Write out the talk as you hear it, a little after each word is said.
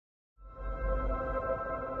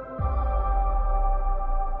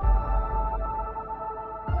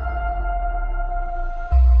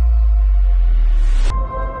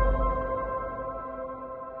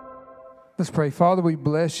Let's pray. Father, we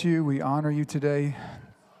bless you. We honor you today.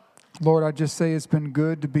 Lord, I just say it's been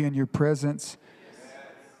good to be in your presence.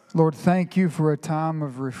 Lord, thank you for a time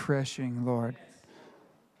of refreshing, Lord.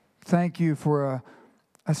 Thank you for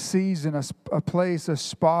a season, a place, a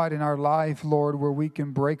spot in our life, Lord, where we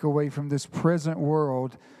can break away from this present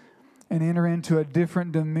world and enter into a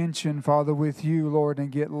different dimension, Father, with you, Lord,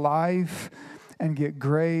 and get life and get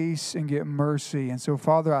grace and get mercy. And so,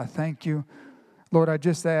 Father, I thank you. Lord, I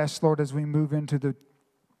just ask, Lord, as we move into the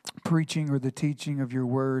preaching or the teaching of your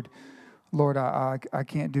word, Lord, I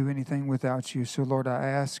can't do anything without you. So, Lord, I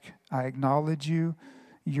ask, I acknowledge you.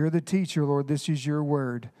 You're the teacher, Lord. This is your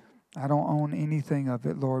word. I don't own anything of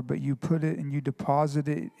it, Lord, but you put it and you deposit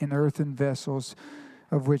it in earthen vessels,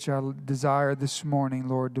 of which I desire this morning,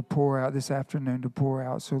 Lord, to pour out, this afternoon to pour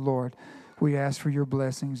out. So, Lord, we ask for your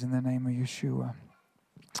blessings in the name of Yeshua.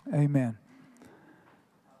 Amen.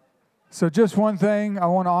 So just one thing, I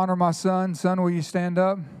want to honor my son. Son, will you stand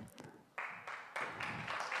up?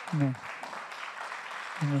 Amen.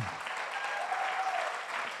 Amen.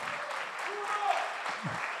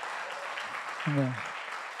 Amen.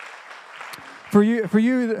 For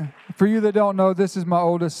you that don't know, this is my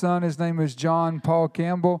oldest son. His name is John Paul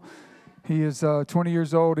Campbell. He is 20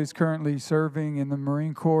 years old. He's currently serving in the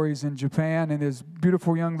Marine Corps. He's in Japan. And his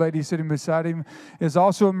beautiful young lady sitting beside him is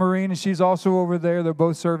also a Marine, and she's also over there. They're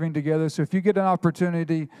both serving together. So if you get an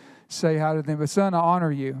opportunity, say hi to them. But son, I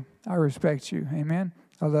honor you. I respect you. Amen.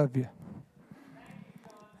 I love you.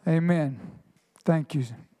 Amen. Thank you.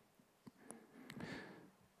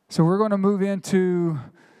 So we're going to move into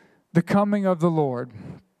the coming of the Lord.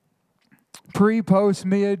 Pre, post,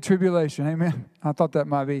 mid, tribulation. Amen. I thought that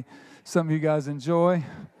might be some of you guys enjoy.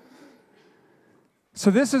 So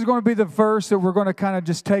this is going to be the verse that we're going to kind of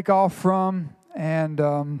just take off from. And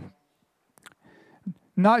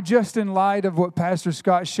not just in light of what Pastor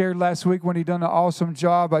Scott shared last week when he done an awesome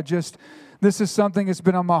job. This is something that's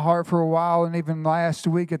been on my heart for a while. And even last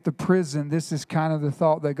week at the prison, this is kind of the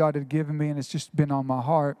thought that God had given me. And it's just been on my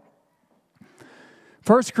heart.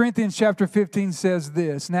 1 Corinthians chapter 15 says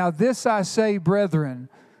this, "Now this I say, brethren,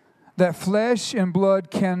 that flesh and blood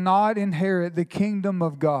cannot inherit the kingdom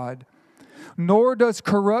of God, nor does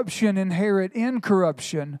corruption inherit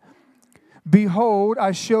incorruption. Behold,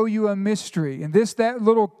 I show you a mystery." And that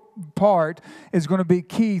little part is going to be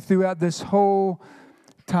key throughout this whole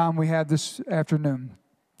time we have this afternoon.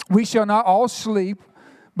 "We shall not all sleep,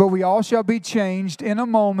 but we all shall be changed in a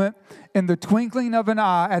moment, in the twinkling of an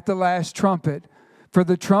eye, at the last trumpet. For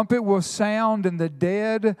the trumpet will sound, and the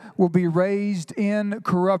dead will be raised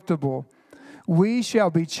incorruptible. We shall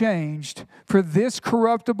be changed, for this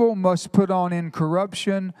corruptible must put on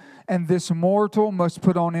incorruption, and this mortal must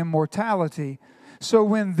put on immortality. So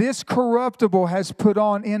when this corruptible has put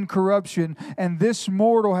on incorruption, and this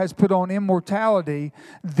mortal has put on immortality,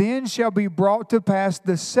 then shall be brought to pass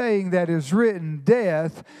the saying that is written,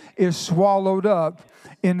 death is swallowed up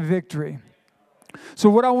in victory." So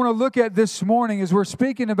what I want to look at this morning is we're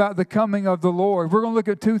speaking about the coming of the Lord. We're going to look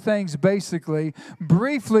at two things basically.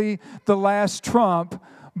 Briefly, the last trump,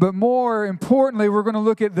 but more importantly, we're going to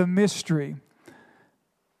look at the mystery.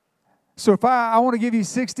 So if I want to give you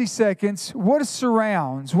 60 seconds, what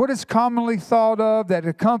surrounds, what is commonly thought of that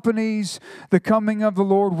accompanies the coming of the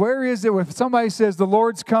Lord? Where is it if somebody says the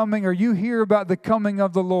Lord's coming or you hear about the coming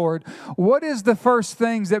of the Lord, what is the first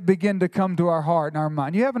things that begin to come to our heart and our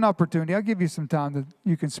mind? You have an opportunity. I'll give you some time that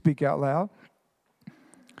you can speak out loud.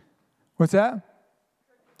 What's that?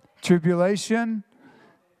 Tribulation?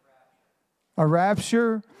 A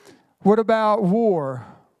rapture? What about war?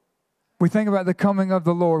 We think about the coming of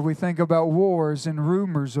the Lord. We think about wars and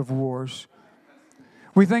rumors of wars.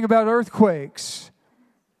 We think about earthquakes.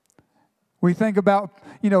 We think about,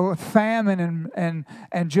 famine and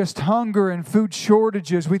just hunger and food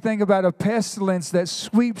shortages. We think about a pestilence that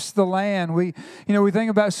sweeps the land. We think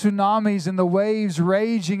about tsunamis and the waves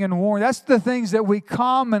raging and warring. That's the things that we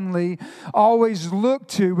commonly always look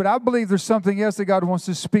to. But I believe there's something else that God wants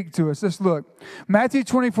to speak to us. Let's look. Matthew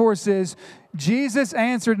 24 says, "Jesus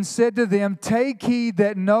answered and said to them, take heed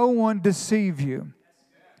that no one deceive you.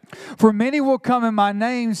 For many will come in my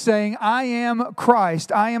name saying, I am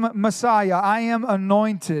Christ, I am Messiah, I am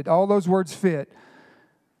anointed." All those words fit.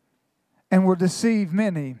 "And will deceive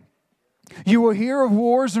many. You will hear of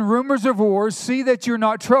wars and rumors of wars. See that you're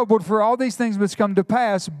not troubled, for all these things must come to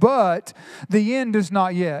pass, but the end is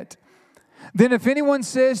not yet. Then if anyone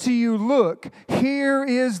says to you, look, here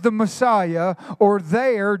is the Messiah, or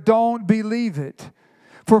there, don't believe it.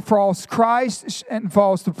 For false Christs and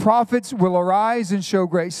false prophets will arise and show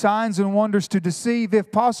great signs and wonders to deceive,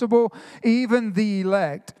 if possible, even the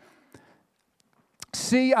elect.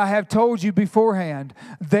 See, I have told you beforehand.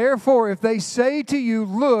 Therefore, if they say to you,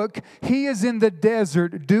 look, he is in the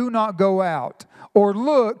desert, do not go out. Or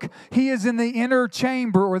look, he is in the inner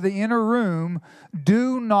chamber or the inner room,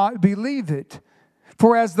 do not believe it.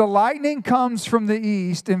 For as the lightning comes from the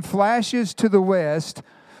east and flashes to the west,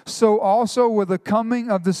 so also will the coming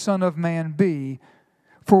of the Son of Man be.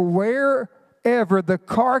 For wherever the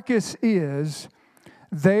carcass is,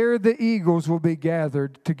 there the eagles will be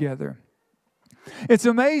gathered together. It's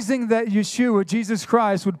amazing that Yeshua, Jesus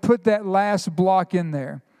Christ, would put that last block in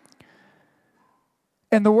there.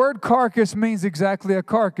 And the word carcass means exactly a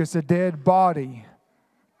carcass, a dead body.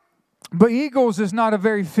 But eagles is not a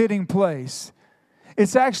very fitting place.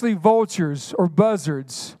 It's actually vultures or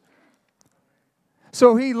buzzards.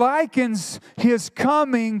 So he likens his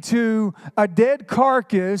coming to a dead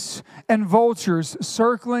carcass and vultures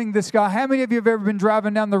circling the sky. How many of you have ever been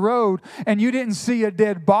driving down the road and you didn't see a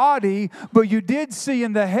dead body, but you did see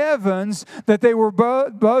in the heavens that they were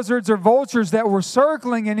buzzards or vultures that were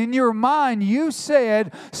circling, and in your mind you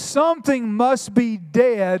said something must be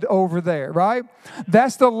dead over there, right?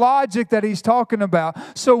 That's the logic that he's talking about.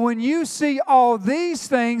 So when you see all these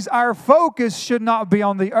things, our focus should not be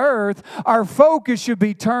on the earth. Our focus should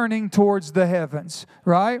be turning towards the heavens,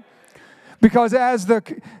 right? Because as the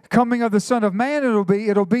coming of the Son of Man,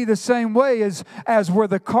 it'll be the same way as where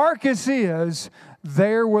the carcass is,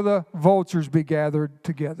 there will the vultures be gathered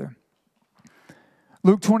together.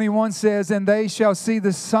 Luke 21 says, and they shall see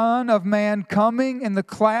the Son of Man coming in the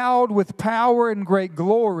cloud with power and great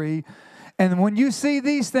glory. And when you see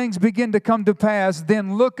these things begin to come to pass,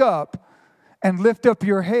 then look up and lift up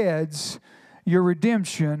your heads. Your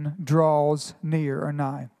redemption draws near or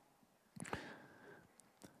nigh.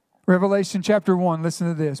 Revelation chapter 1, listen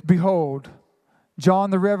to this. Behold,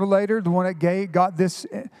 John the Revelator, the one that got this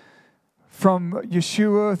from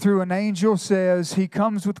Yeshua through an angel, says, he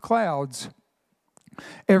comes with clouds.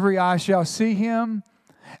 Every eye shall see him,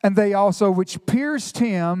 and they also which pierced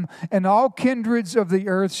him, and all kindreds of the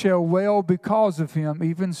earth shall wail because of him.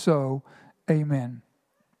 Even so, amen.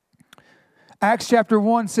 Acts chapter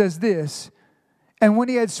 1 says this, and when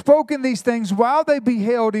he had spoken these things, while they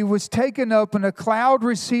beheld, he was taken up, and a cloud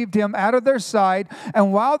received him out of their sight.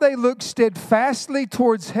 And while they looked steadfastly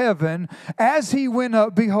towards heaven, as he went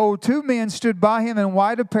up, behold, two men stood by him in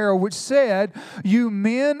white apparel, which said, you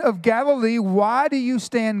men of Galilee, why do you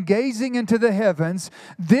stand gazing into the heavens?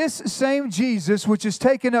 This same Jesus, which is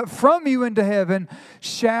taken up from you into heaven,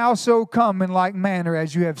 shall so come in like manner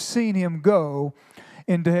as you have seen him go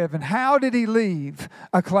into heaven. How did he leave?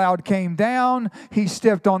 A cloud came down. He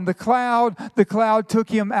stepped on the cloud. The cloud took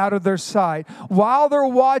him out of their sight. While they're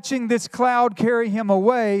watching this cloud carry him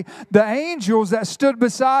away, the angels that stood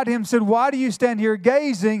beside him said, why do you stand here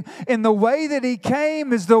gazing? In the way that he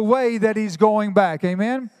came is the way that he's going back.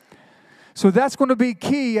 Amen? So that's going to be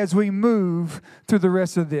key as we move through the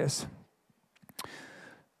rest of this.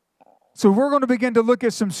 So we're going to begin to look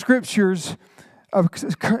at some scriptures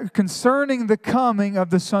concerning the coming of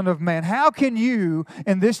the Son of Man. How can you,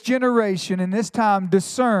 in this generation, in this time,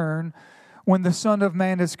 discern when the Son of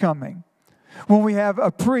Man is coming? When we have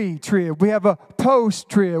a pre-trib, we have a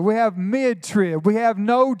post-trib, we have mid-trib, we have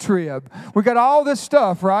no-trib. We got all this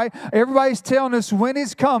stuff, right? Everybody's telling us when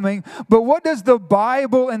He's coming, but what does the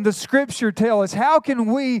Bible and the Scripture tell us? How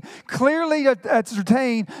can we clearly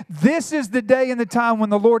ascertain this is the day and the time when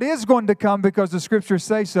the Lord is going to come, because the Scriptures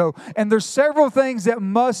say so? And there's several things that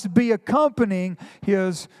must be accompanying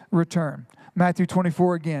His return. Matthew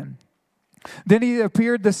 24 again. Then He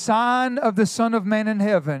appeared the sign of the Son of Man in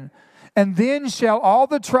heaven. And then shall all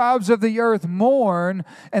the tribes of the earth mourn,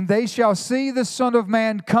 and they shall see the Son of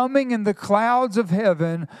Man coming in the clouds of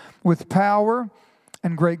heaven with power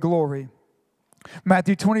and great glory.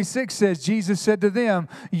 Matthew 26 says, Jesus said to them,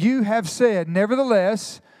 you have said,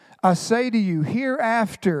 nevertheless, I say to you,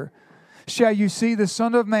 hereafter shall you see the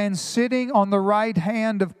Son of Man sitting on the right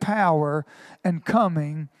hand of power and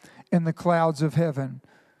coming in the clouds of heaven.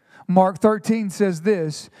 Mark 13 says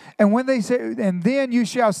this, and when they say, and then you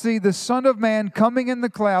shall see the Son of Man coming in the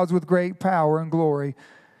clouds with great power and glory.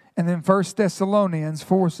 And then 1 Thessalonians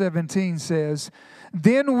 4:17 says,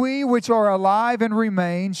 then we which are alive and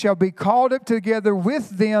remain shall be called up together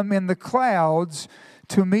with them in the clouds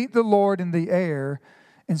to meet the Lord in the air,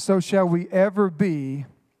 and so shall we ever be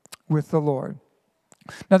with the Lord.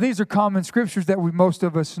 Now these are common scriptures that most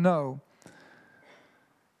of us know.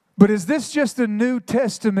 But is this just a New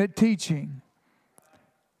Testament teaching?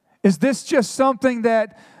 Is this just something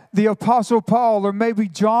that the Apostle Paul or maybe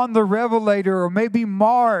John the Revelator or maybe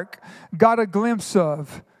Mark got a glimpse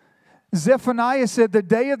of? Zephaniah said, the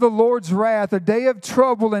day of the Lord's wrath, a day of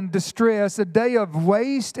trouble and distress, a day of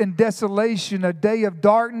waste and desolation, a day of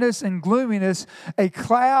darkness and gloominess, a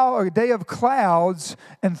day of clouds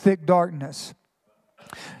and thick darkness.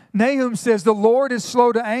 Nahum says, the Lord is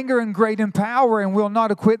slow to anger and great in power and will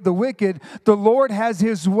not acquit the wicked. The Lord has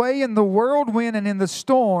his way in the whirlwind and in the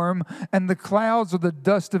storm, and the clouds are the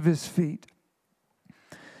dust of his feet.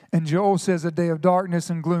 And Joel says, a day of darkness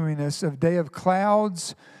and gloominess, a day of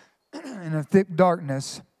clouds and a thick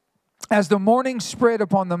darkness. As the morning spread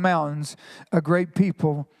upon the mountains, a great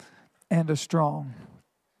people and a strong.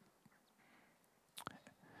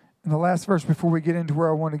 And the last verse before we get into where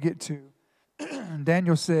I want to get to.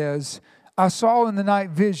 Daniel says, I saw in the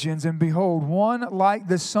night visions, and behold, one like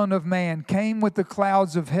the Son of Man came with the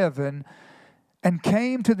clouds of heaven and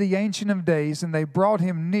came to the Ancient of Days, and they brought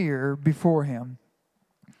him near before him.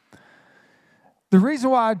 The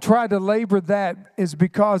reason why I tried to labor that is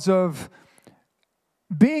because of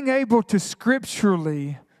being able to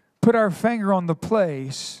scripturally put our finger on the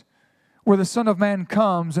place where the Son of Man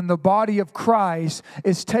comes and the body of Christ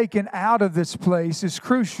is taken out of this place is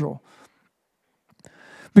crucial.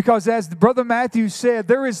 Because as Brother Matthew said,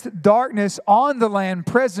 there is darkness on the land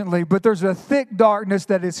presently, but there's a thick darkness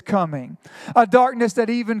that is coming. A darkness that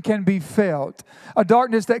even can be felt. A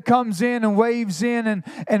darkness that comes in and waves in,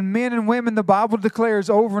 and men and women, the Bible declares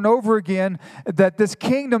over and over again that this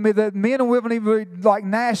kingdom, that men and women even like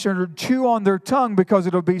gnash or chew on their tongue because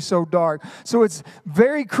it'll be so dark. So it's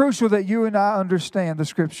very crucial that you and I understand the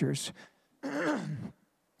Scriptures.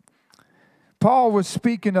 Paul was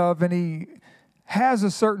speaking of, and he has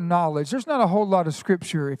a certain knowledge. There's not a whole lot of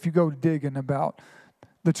scripture if you go digging about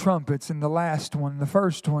the trumpets and the last one, the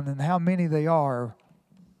first one, and how many they are.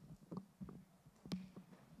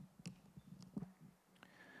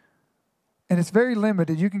 And it's very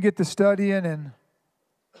limited. You can get to studying and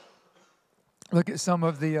look at some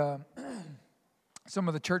of the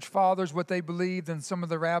church fathers, what they believed, and some of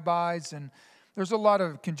the rabbis, and there's a lot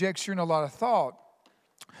of conjecture and a lot of thought.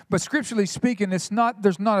 But scripturally speaking, there's not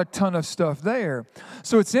a ton of stuff there.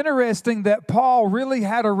 So it's interesting that Paul really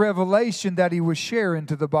had a revelation that he was sharing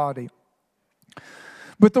to the body.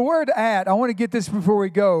 But the word at, I want to get this before we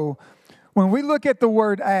go. When we look at the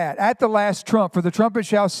word at the last trump, for the trumpet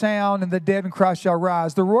shall sound and the dead in Christ shall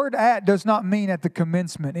rise. The word at does not mean at the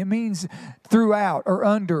commencement. It means throughout or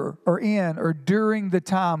under or in or during the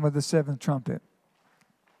time of the seventh trumpet.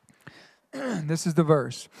 This is the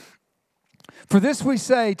verse. For this we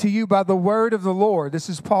say to you by the word of the Lord, this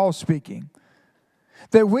is Paul speaking,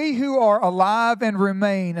 that we who are alive and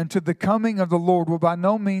remain unto the coming of the Lord will by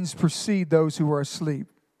no means precede those who are asleep.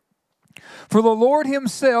 For the Lord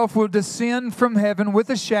himself will descend from heaven with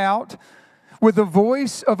a shout, with the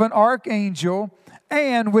voice of an archangel,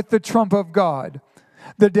 and with the trump of God.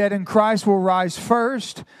 The dead in Christ will rise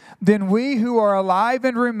first. Then we who are alive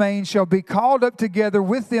and remain shall be called up together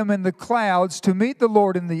with them in the clouds to meet the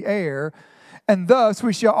Lord in the air. And thus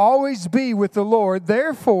we shall always be with the Lord.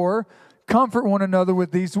 Therefore, comfort one another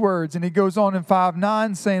with these words. And he goes on in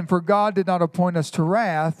 5:9 saying, for God did not appoint us to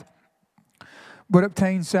wrath, but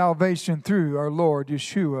obtained salvation through our Lord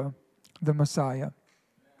Yeshua, the Messiah.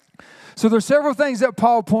 So there's several things that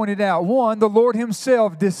Paul pointed out. One, the Lord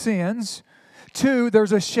himself descends. Two,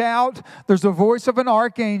 there's a shout, there's the voice of an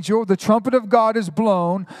archangel, the trumpet of God is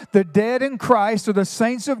blown, the dead in Christ or the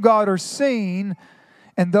saints of God are seen,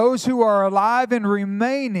 and those who are alive and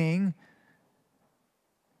remaining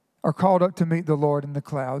are called up to meet the Lord in the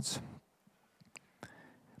clouds.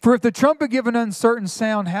 For if the trumpet give an uncertain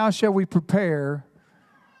sound, how shall we prepare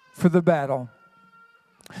for the battle?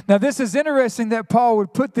 Now this is interesting that Paul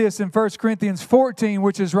would put this in 1 Corinthians 14,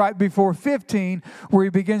 which is right before 15, where he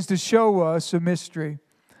begins to show us a mystery.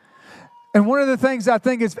 And one of the things I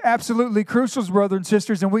think is absolutely crucial, brothers and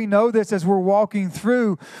sisters, and we know this as we're walking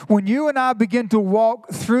through, when you and I begin to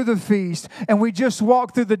walk through the feast and we just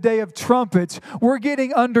walk through the day of trumpets, we're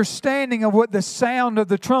getting understanding of what the sound of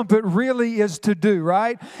the trumpet really is to do,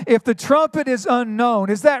 right? If the trumpet is unknown,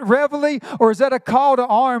 is that reveille or is that a call to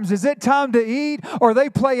arms? Is it time to eat or are they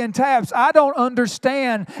playing taps? I don't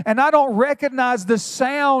understand and I don't recognize the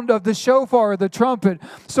sound of the shofar or the trumpet.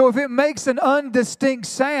 So if it makes an undistinct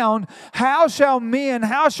sound, how shall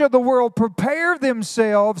the world prepare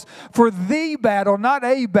themselves for the battle? Not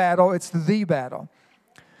a battle, it's the battle.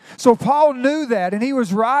 So Paul knew that, and he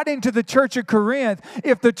was writing to the church of Corinth.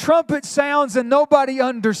 If the trumpet sounds and nobody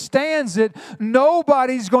understands it,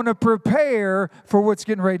 nobody's going to prepare for what's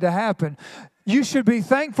getting ready to happen. You should be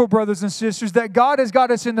thankful, brothers and sisters, that God has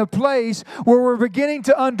got us in a place where we're beginning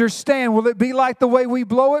to understand. Will it be like the way we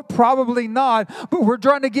blow it? Probably not. But we're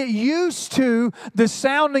trying to get used to the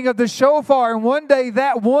sounding of the shofar. And one day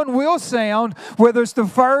that one will sound, whether it's the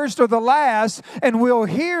first or the last, and we'll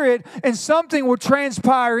hear it, and something will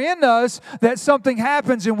transpire in us that something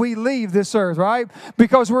happens and we leave this earth, right?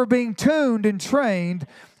 Because we're being tuned and trained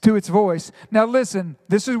to its voice. Now listen,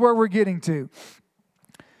 this is where we're getting to.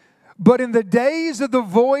 But in the days of the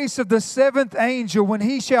voice of the seventh angel, when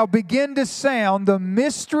he shall begin to sound, the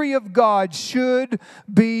mystery of God should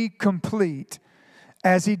be complete,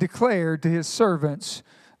 as he declared to his servants,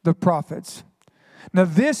 the prophets. Now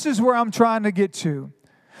this is where I'm trying to get to.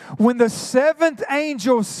 When the seventh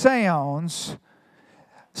angel sounds,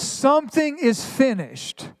 something is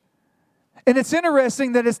finished. And it's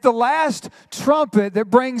interesting that it's the last trumpet that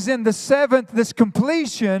brings in the seventh, this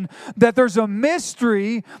completion, that there's a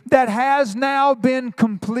mystery that has now been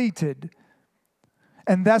completed.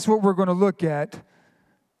 And that's what we're going to look at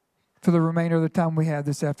for the remainder of the time we have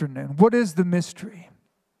this afternoon. What is the mystery?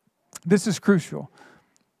 This is crucial.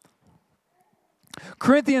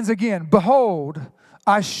 Corinthians again, behold,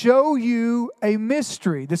 I show you a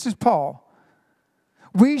mystery. This is Paul.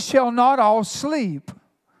 We shall not all sleep,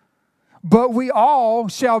 but we all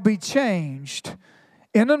shall be changed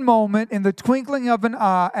in a moment, in the twinkling of an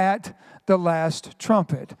eye, at the last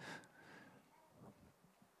trumpet.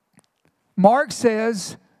 Mark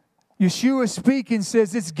says, Yeshua speaking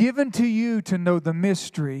says, it's given to you to know the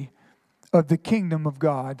mystery of the kingdom of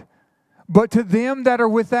God. But to them that are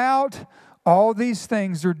without, all these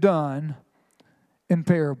things are done in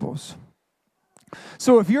parables.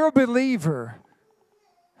 So if you're a believer,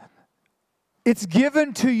 it's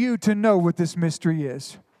given to you to know what this mystery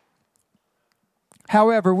is.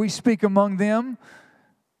 However, we speak among them,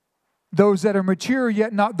 those that are mature,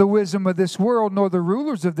 yet not the wisdom of this world, nor the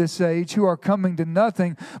rulers of this age, who are coming to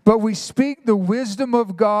nothing. But we speak the wisdom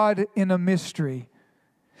of God in a mystery,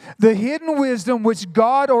 the hidden wisdom which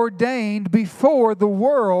God ordained before the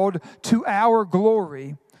world to our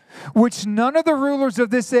glory, which none of the rulers of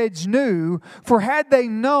this age knew, for had they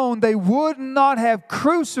known, they would not have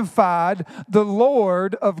crucified the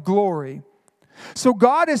Lord of glory. So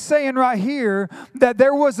God is saying right here that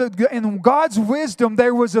in God's wisdom,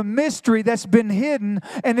 there was a mystery that's been hidden,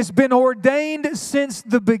 and it's been ordained since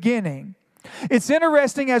the beginning. It's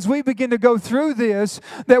interesting as we begin to go through this,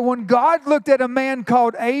 that when God looked at a man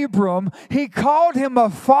called Abram, he called him a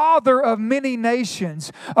father of many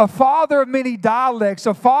nations, a father of many dialects,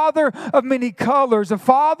 a father of many colors, a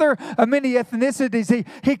father of many ethnicities.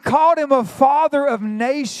 He called him a father of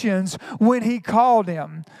nations when he called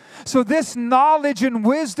him. So this knowledge and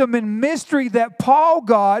wisdom and mystery that Paul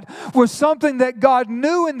got was something that God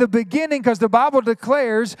knew in the beginning, because the Bible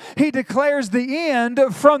declares, he declares the end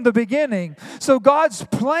from the beginning. So God's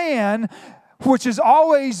plan, which has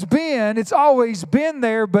always been, it's always been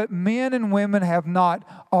there, but men and women have not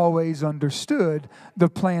always understood the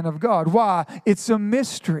plan of God. Why? It's a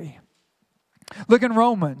mystery. Look in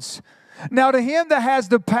Romans. Now to him that has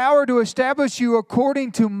the power to establish you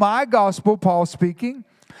according to my gospel, Paul speaking,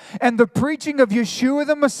 and the preaching of Yeshua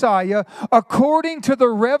the Messiah, according to the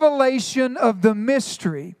revelation of the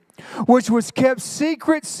mystery, which was kept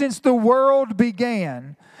secret since the world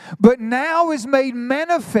began, but now is made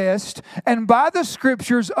manifest, and by the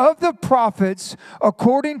scriptures of the prophets,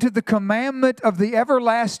 according to the commandment of the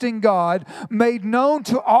everlasting God, made known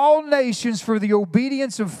to all nations for the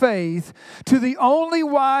obedience of faith. To the only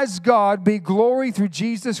wise God be glory through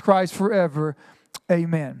Jesus Christ forever.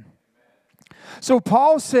 Amen. So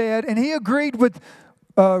Paul said, and he agreed with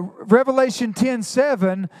Revelation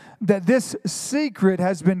 10:7, that this secret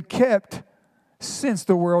has been kept since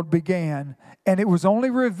the world began, and it was only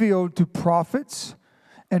revealed to prophets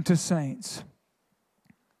and to saints.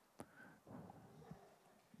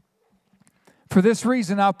 For this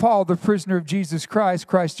reason, I, Paul, the prisoner of Jesus Christ,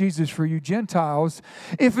 Christ Jesus for you Gentiles,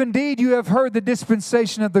 if indeed you have heard the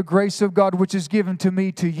dispensation of the grace of God which is given to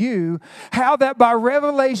me to you, how that by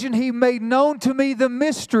revelation he made known to me the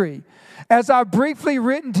mystery, as I briefly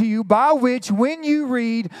written to you, by which when you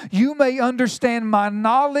read, you may understand my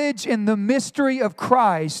knowledge in the mystery of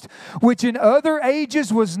Christ, which in other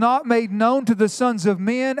ages was not made known to the sons of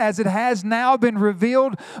men, as it has now been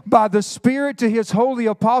revealed by the Spirit to his holy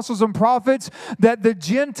apostles and prophets, that the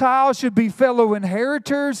Gentiles should be fellow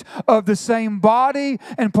inheritors of the same body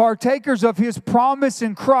and partakers of his promise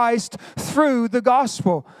in Christ through the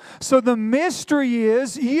gospel. So the mystery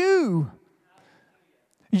is you.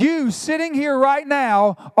 You sitting here right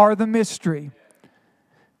now are the mystery.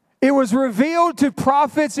 It was revealed to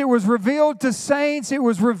prophets, it was revealed to saints, it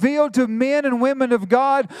was revealed to men and women of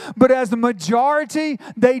God, but as the majority,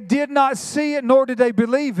 they did not see it, nor did they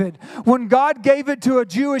believe it. When God gave it to a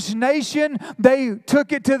Jewish nation, they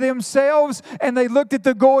took it to themselves, and they looked at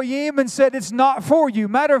the Goyim and said, it's not for you.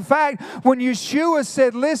 Matter of fact, when Yeshua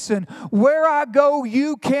said, listen, where I go,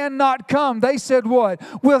 you cannot come, they said what?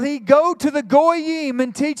 Will he go to the Goyim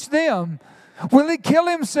and teach them? Will he kill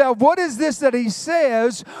himself? What is this that he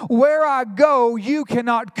says, where I go, you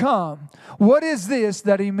cannot come? What is this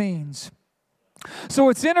that he means? So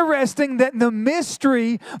it's interesting that the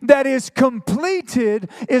mystery that is completed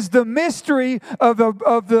is the mystery of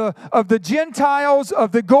the Gentiles,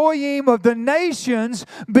 of the Goyim, of the nations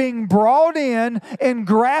being brought in and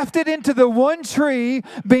grafted into the one tree,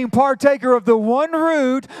 being partaker of the one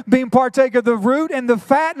root, being partaker of the root and the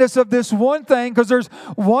fatness of this one thing, because there's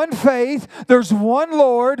one faith, there's one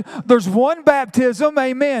Lord, there's one baptism.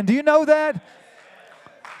 Amen. Do you know that?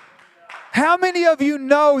 How many of you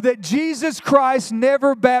know that Jesus Christ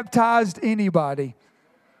never baptized anybody?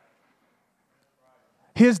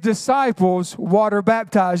 His disciples water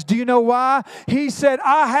baptized. Do you know why? He said,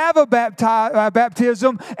 I have a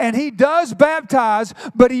baptism, and he does baptize,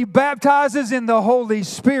 but he baptizes in the Holy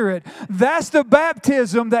Spirit. That's the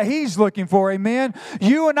baptism that he's looking for, amen?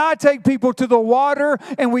 You and I take people to the water,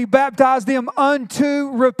 and we baptize them unto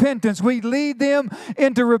repentance. We lead them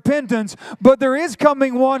into repentance, but there is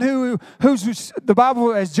coming one who's the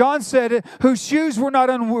Bible, as John said it, whose shoes were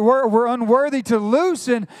unworthy to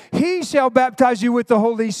loosen. He shall baptize you with the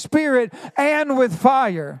Holy Spirit and with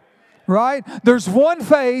fire. Right? There's one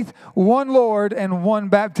faith, one Lord, and one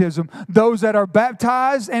baptism. Those that are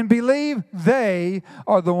baptized and believe, they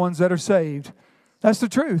are the ones that are saved. That's the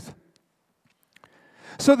truth.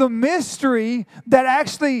 So the mystery that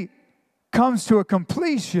actually comes to a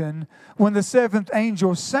completion when the seventh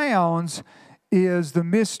angel sounds is the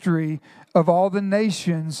mystery of all the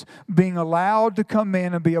nations being allowed to come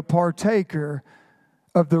in and be a partaker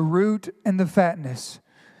of the root and the fatness.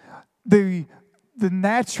 The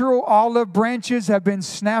natural olive branches have been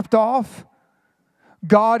snapped off.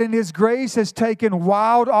 God in His grace has taken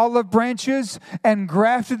wild olive branches and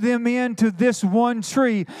grafted them into this one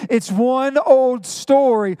tree. It's one old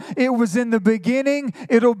story. It was in the beginning.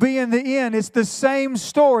 It'll be in the end. It's the same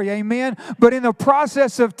story. Amen. But in the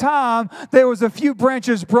process of time, there was a few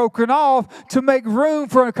branches broken off to make room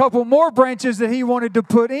for a couple more branches that He wanted to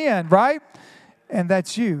put in, right? And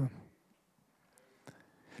that's you.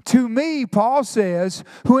 To me, Paul says,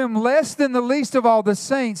 who am less than the least of all the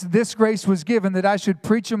saints, this grace was given that I should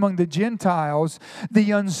preach among the Gentiles the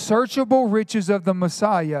unsearchable riches of the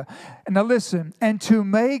Messiah. And now listen, and to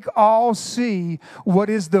make all see what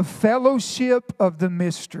is the fellowship of the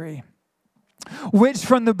mystery, which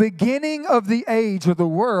from the beginning of the age or the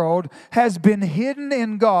world has been hidden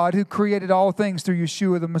in God who created all things through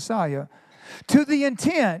Yeshua the Messiah, to the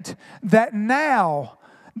intent that now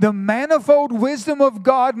the manifold wisdom of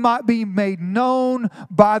God might be made known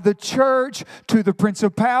by the church to the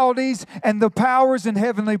principalities and the powers in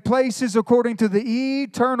heavenly places according to the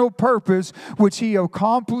eternal purpose which He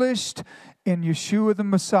accomplished in Yeshua the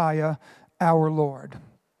Messiah, our Lord.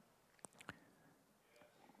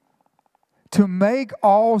 To make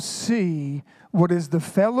all see what is the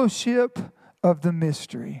fellowship of the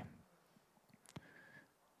mystery,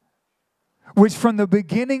 which from the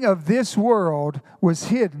beginning of this world was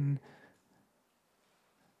hidden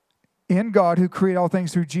in God who created all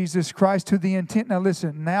things through Jesus Christ, to the intent, now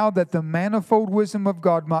listen, now that the manifold wisdom of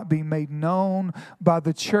God might be made known by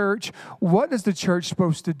the church. What is the church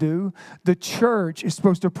supposed to do? The church is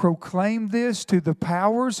supposed to proclaim this to the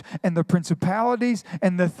powers and the principalities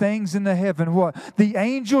and the things in the heaven. What? The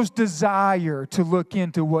angels desire to look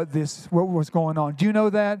into what was going on. Do you know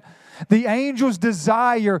that? The angels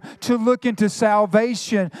desire to look into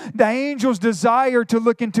salvation. The angels desire to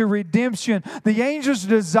look into redemption. The angels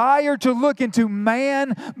desire to look into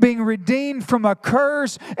man being redeemed from a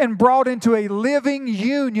curse and brought into a living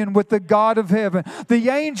union with the God of heaven. The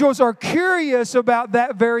angels are curious about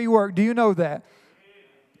that very work. Do you know that?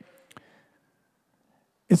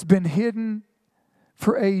 It's been hidden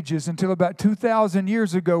for ages until about 2,000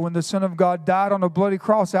 years ago when the Son of God died on a bloody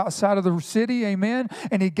cross outside of the city, amen,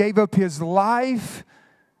 and He gave up His life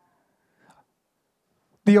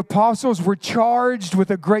the apostles were charged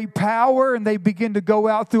with a great power, and they began to go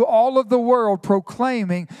out through all of the world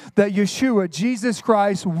proclaiming that Yeshua, Jesus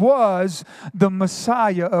Christ, was the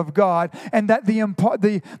Messiah of God, and that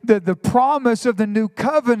the promise of the new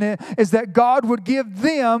covenant is that God would give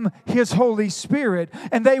them His Holy Spirit,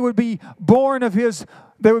 and they would be born of His.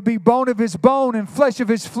 They would be bone of His bone and flesh of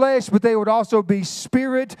His flesh, but they would also be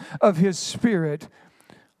spirit of His spirit.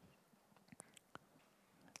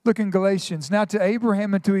 Look in Galatians. Now to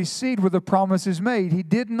Abraham and to his seed were the promises made. He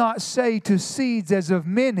did not say to seeds as of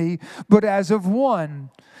many, but as of one.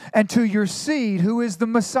 And to your seed, who is the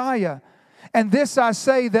Messiah. And this I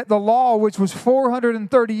say, that the law, which was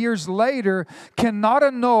 430 years later, cannot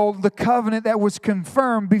annul the covenant that was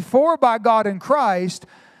confirmed before by God in Christ,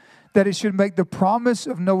 that it should make the promise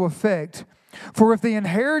of no effect. For if the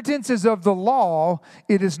inheritance is of the law,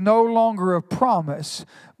 it is no longer a promise,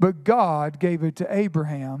 but God gave it to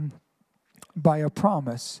Abraham by a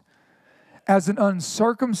promise. As an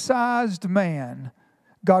uncircumcised man,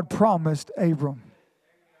 God promised Abram.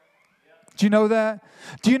 Do you know that?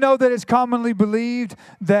 Do you know that it's commonly believed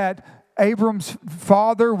that Abram's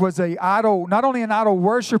father was not only an idol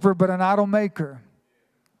worshiper, but an idol maker?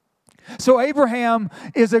 So Abraham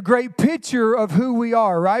is a great picture of who we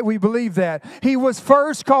are, right? We believe that. He was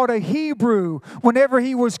first called a Hebrew. Whenever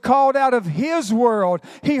he was called out of his world,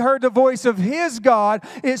 he heard the voice of his God.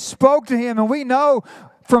 It spoke to him. And we know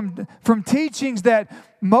from teachings that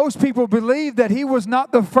most people believe that he was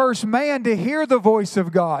not the first man to hear the voice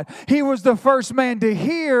of God. He was the first man to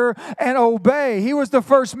hear and obey. He was the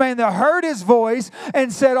first man that heard His voice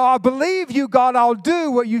and said, "Oh, I believe you, God. I'll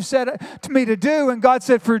do what you said to me to do." And God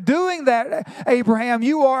said, "For doing that, Abraham,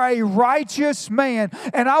 you are a righteous man,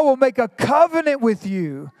 and I will make a covenant with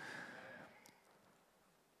you."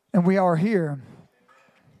 And we are here.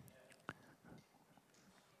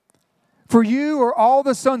 For you are all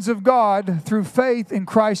the sons of God through faith in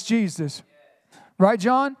Christ Jesus. Right,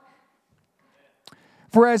 John?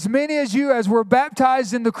 For as many as you as were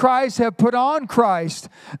baptized into Christ have put on Christ.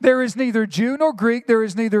 There is neither Jew nor Greek, there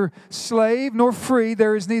is neither slave nor free,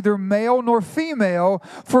 there is neither male nor female,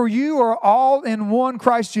 for you are all in one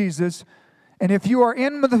Christ Jesus. And if you are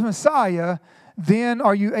in the Messiah, then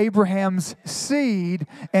are you Abraham's seed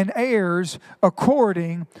and heirs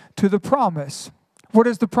according to the promise. What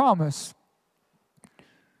is the promise?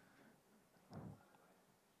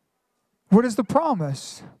 What is the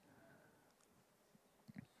promise?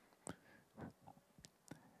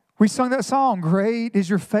 We sung that song, "Great is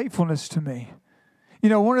your faithfulness to me." You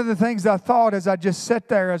know, one of the things I thought as I just sat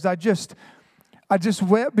there, as I just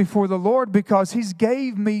wept before the Lord, because He's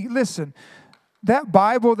gave me, listen, that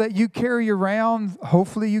Bible that you carry around,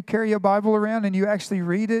 hopefully you carry a Bible around and you actually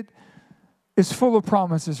read it, is full of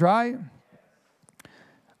promises, right?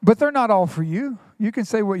 But they're not all for you. You can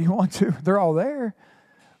say what you want to. They're all there.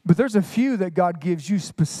 But there's a few that God gives you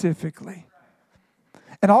specifically.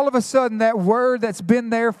 And all of a sudden, that word that's been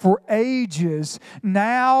there for ages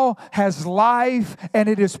now has life, and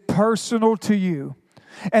it is personal to you.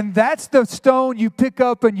 And that's the stone you pick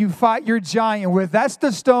up and you fight your giant with. That's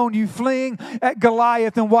the stone you fling at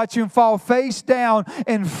Goliath and watch him fall face down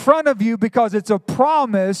in front of you, because it's a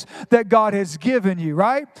promise that God has given you,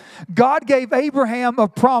 right? God gave Abraham a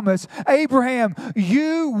promise. Abraham,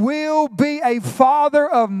 you will be a father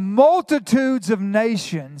of multitudes of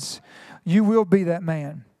nations. You will be that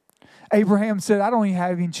man. Abraham said, "I don't even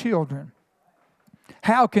have any children.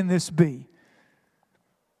 How can this be?"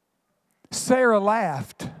 Sarah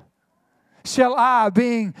laughed. "Shall I,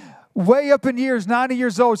 being way up in years, 90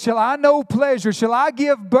 years old, shall I know pleasure? Shall I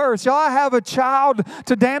give birth? Shall I have a child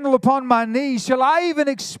to dandle upon my knees? Shall I even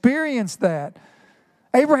experience that?"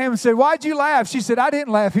 Abraham said, "Why'd you laugh?" She said, "I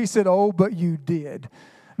didn't laugh." He said, "Oh, but you did."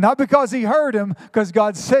 Not because he heard him, because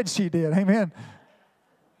God said she did. Amen.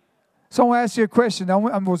 So I want to ask you a question. I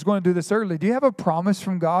was going to do this early. Do you have a promise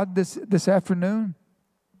from God this afternoon?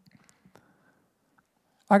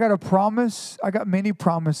 I got a promise. I got many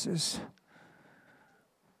promises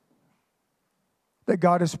that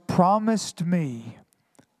God has promised me.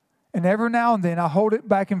 And every now and then I hold it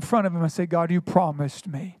back in front of Him and say, "God, you promised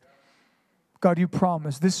me. God, you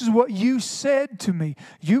promised. This is what you said to me.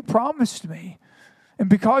 You promised me. And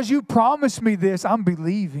because you promised me this, I'm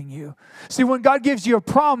believing you." See, when God gives you a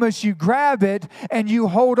promise, you grab it and you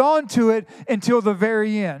hold on to it until the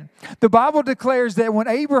very end. The Bible declares that when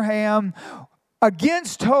Abraham,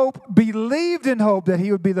 against hope, believed in hope that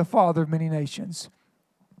he would be the father of many nations.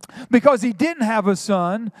 because he didn't have a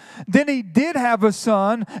son. Then he did have a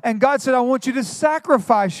son, and God said, I want you to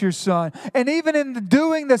sacrifice your son. And even in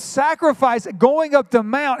doing the sacrifice, going up the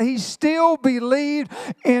mount, he still believed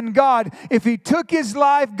in God. If he took his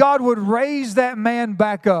life, God would raise that man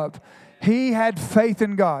back up. He had faith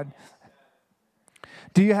in God.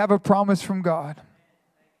 Do you have a promise from God?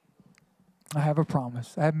 I have a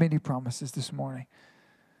promise. I have many promises this morning.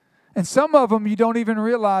 And some of them you don't even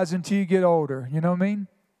realize until you get older. You know what I mean?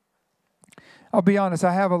 I'll be honest, we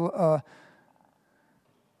have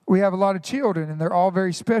a lot of children, and they're all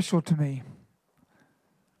very special to me.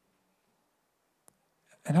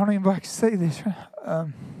 And I don't even like to say this,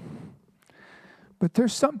 but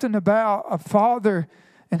there's something about a father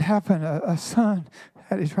and having a son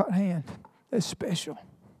at his right hand that's special.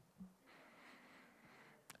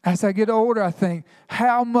 As I get older, I think,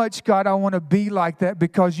 how much, God, I want to be like that,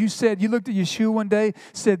 because you looked at Yeshua one day,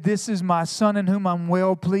 said, this is my son in whom I'm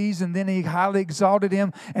well pleased, and then he highly exalted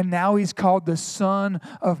him, and now he's called the son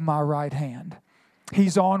of my right hand.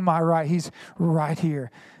 He's on my right. He's right here.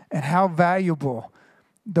 And how valuable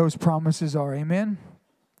those promises are. Amen?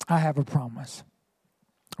 I have a promise.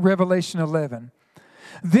 Revelation 11.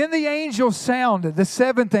 Then the angel sounded, the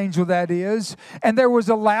seventh angel that is, and there was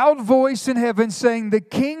a loud voice in heaven saying, the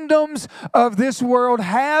kingdoms of this world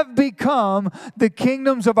have become the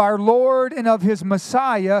kingdoms of our Lord and of his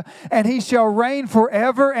Messiah, and he shall reign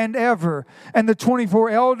forever and ever. And the 24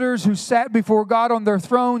 elders who sat before God on their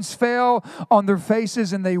thrones fell on their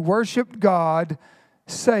faces, and they worshiped God,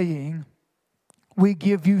 saying, we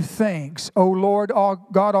give you thanks, O Lord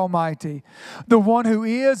God Almighty, the one who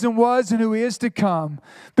is and was and who is to come,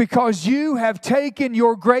 because you have taken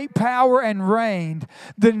your great power and reigned.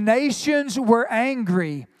 The nations were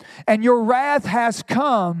angry, and your wrath has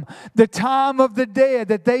come, the time of the dead,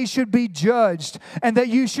 that they should be judged, and that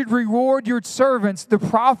you should reward your servants, the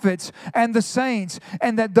prophets and the saints,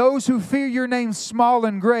 and that those who fear your name small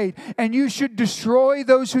and great, and you should destroy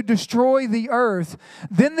those who destroy the earth.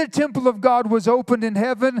 Then the temple of God was opened in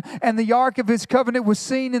heaven, and the ark of his covenant was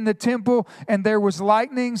seen in the temple, and there was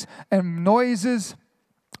lightnings and noises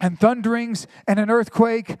and thunderings and an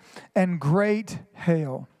earthquake and great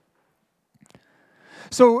hail.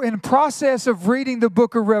 So in process of reading the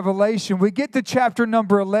book of Revelation, we get to chapter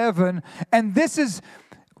number 11, and this is,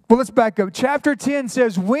 well, let's back up. Chapter 10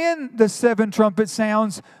 says, when the seven trumpet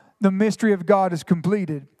sounds, the mystery of God is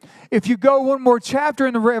completed. If you go one more chapter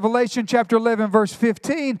in the Revelation, chapter 11, verse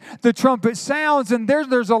 15, the trumpet sounds, and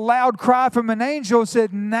there's a loud cry from an angel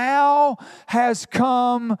said, now has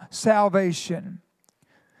come salvation.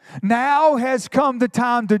 Now has come the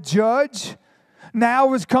time to judge.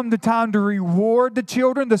 Now has come the time to reward the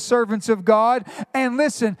children, the servants of God. And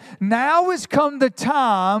listen, now has come the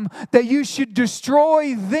time that you should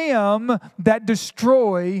destroy them that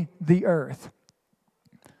destroy the earth.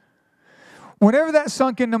 Whenever that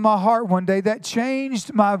sunk into my heart one day, that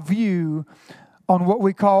changed my view on what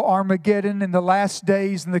we call Armageddon in the last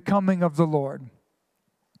days and the coming of the Lord.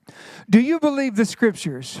 Do you believe the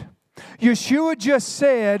scriptures? Yeshua just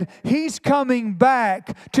said he's coming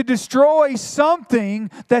back to destroy something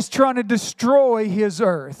that's trying to destroy his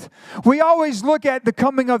earth. We always look at the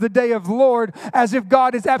coming of the day of the Lord as if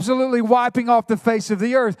God is absolutely wiping off the face of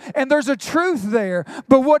the earth. And there's a truth there.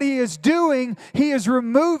 But what he is doing, he is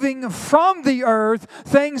removing from the earth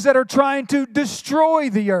things that are trying to destroy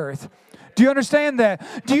the earth. Do you understand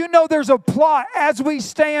that? Do you know there's a plot as we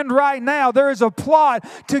stand right now? There is a plot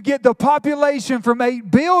to get the population from 8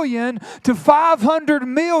 billion to 500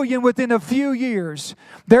 million within a few years.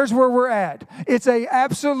 There's where we're at. It's an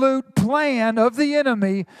absolute plan of the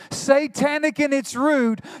enemy, satanic in its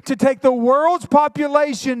root, to take the world's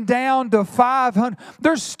population down to 500.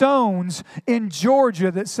 There's stones in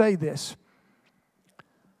Georgia that say this.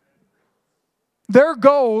 Their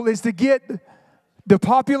goal is to get the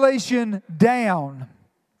population down.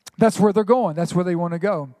 That's where they're going. That's where they want to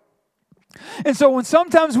go. And so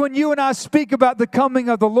sometimes when you and I speak about the coming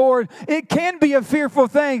of the Lord, it can be a fearful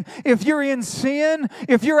thing. If you're in sin,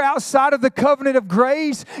 if you're outside of the covenant of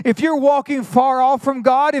grace, if you're walking far off from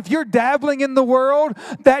God, if you're dabbling in the world,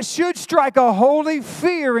 that should strike a holy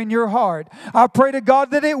fear in your heart. I pray to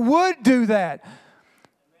God that it would do that.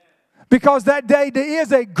 Because that day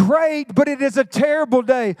is a great, but it is a terrible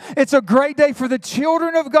day. It's a great day for the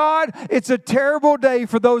children of God. It's a terrible day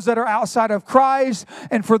for those that are outside of Christ.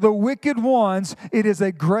 And for the wicked ones, it is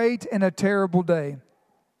a great and a terrible day.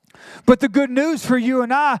 But the good news for you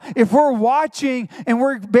and I, if we're watching and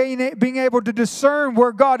we're being able to discern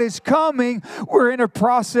where God is coming, we're in a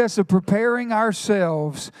process of preparing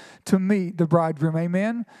ourselves to meet the bridegroom.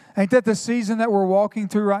 Amen? Ain't that the season that we're walking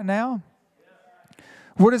through right now?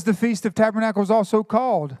 What is the Feast of Tabernacles also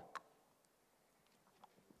called?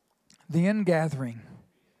 The ingathering.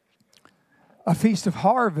 A feast of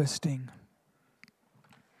harvesting.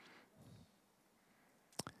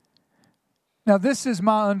 Now, this is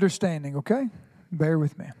my understanding, okay? Bear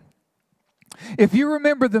with me. If you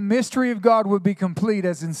remember, the mystery of God would be complete,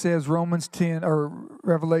 as it says Romans 10 or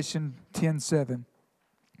Revelation 10:7.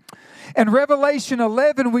 In Revelation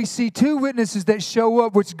 11, we see two witnesses that show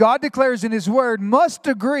up, which God declares in His Word must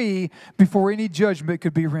agree before any judgment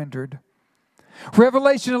could be rendered.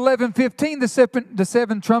 Revelation 11:15, the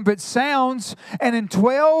seven trumpet sounds, and in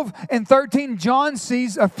 12 and 13, John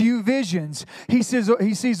sees a few visions. He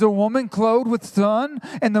sees a woman clothed with sun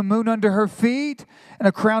and the moon under her feet, and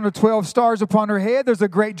a crown of 12 stars upon her head. There's a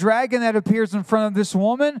great dragon that appears in front of this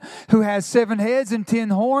woman who has 7 heads and 10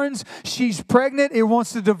 horns. She's pregnant. It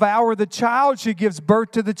wants to devour the child. She gives birth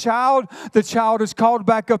to the child. The child is called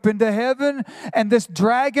back up into heaven, and this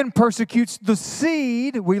dragon persecutes the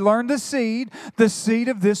seed. We learn the seed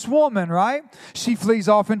of this woman, right? She flees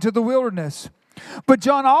off into the wilderness. But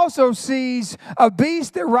John also sees a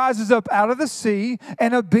beast that rises up out of the sea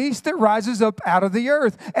and a beast that rises up out of the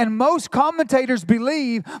earth. And most commentators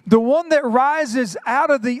believe the one that rises out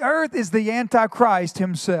of the earth is the Antichrist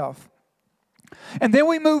himself. And then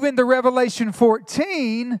we move into Revelation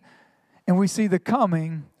 14 and we see the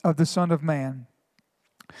coming of the Son of Man.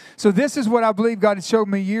 So this is what I believe God had showed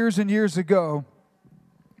me years and years ago.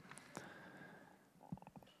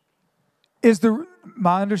 Is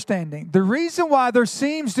my understanding. The reason why there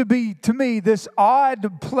seems to be, to me, this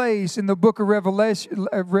odd place in the book of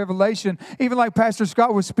Revelation, even like Pastor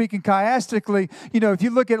Scott was speaking chiastically, if you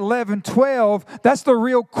look at 11, 12, that's the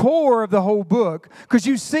real core of the whole book, because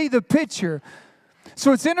you see the picture.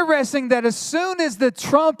 So it's interesting that as soon as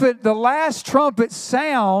the last trumpet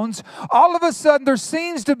sounds, all of a sudden there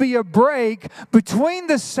seems to be a break between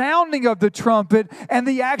the sounding of the trumpet and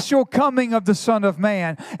the actual coming of the Son of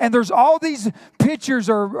Man. And there's all these pictures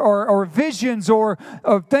or visions or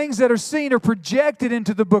things that are seen or projected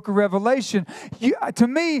into the book of Revelation. To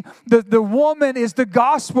me, the woman is the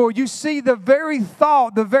gospel. You see the very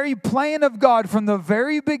thought, the very plan of God from the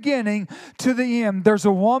very beginning to the end. There's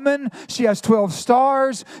a woman, she has 12 stars.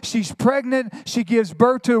 She's pregnant. She gives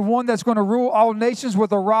birth to one that's going to rule all nations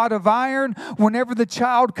with a rod of iron. Whenever the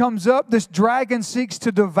child comes up, this dragon seeks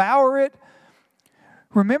to devour it.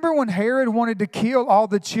 Remember when Herod wanted to kill all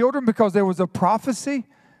the children because there was a prophecy?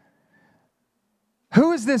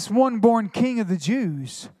 Who is this one born king of the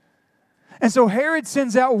Jews? And so Herod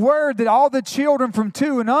sends out word that all the children from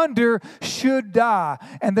 2 and under should die.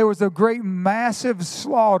 And there was a great massive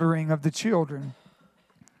slaughtering of the children.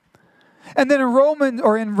 And then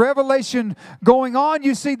in Revelation going on,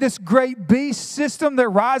 you see this great beast system that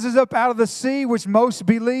rises up out of the sea, which most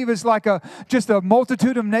believe is like just a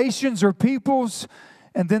multitude of nations or peoples.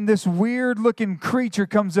 And then this weird-looking creature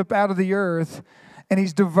comes up out of the earth, and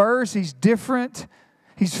he's diverse, he's different,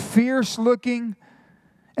 he's fierce-looking.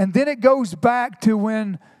 And then it goes back to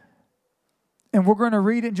when, and we're going to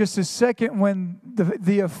read it in just a second, when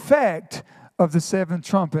the effect of the 7th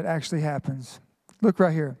trumpet actually happens. Look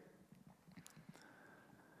right here.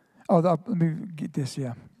 Oh, let me get this,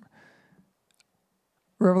 yeah.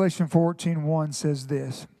 Revelation 14:1 says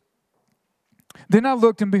this. Then I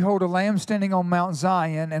looked, and behold, a lamb standing on Mount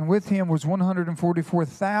Zion, and with him was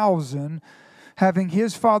 144,000, having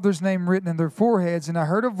his Father's name written in their foreheads. And I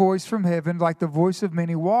heard a voice from heaven, like the voice of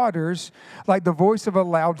many waters, like the voice of a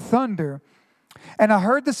loud thunder. And I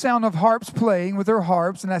heard the sound of harps playing with their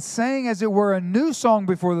harps, and I sang as it were a new song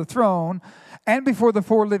before the throne, and before the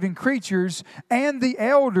 4 living creatures and the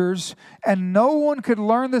elders, and no one could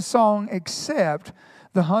learn the song except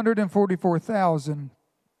the 144,000.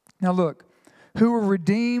 Now look, who were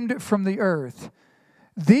redeemed from the earth.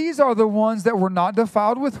 These are the ones that were not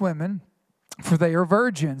defiled with women, for they are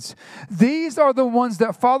virgins. These are the ones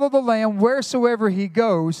that follow the Lamb wheresoever he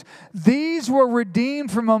goes. These were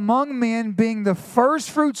redeemed from among men, being the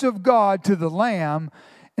first fruits of God to the Lamb,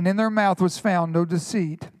 and in their mouth was found no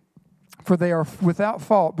deceit. For they are without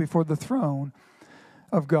fault before the throne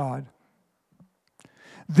of God.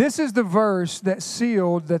 This is the verse that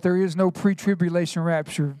sealed that there is no pre-tribulation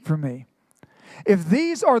rapture for me. If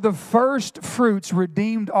these are the first fruits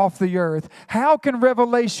redeemed off the earth, how can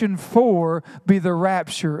Revelation 4 be the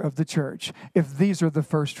rapture of the church if these are the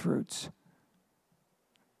first fruits?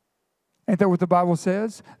 Ain't that what the Bible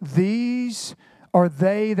says? These are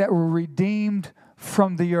they that were redeemed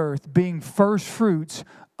from the earth, being first fruits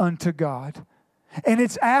unto God. And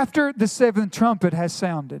it's after the 7th trumpet has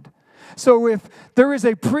sounded. So if there is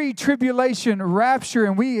a pre-tribulation rapture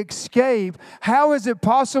and we escape, how is it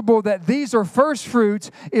possible that these are first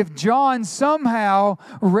fruits if John somehow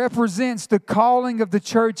represents the calling of the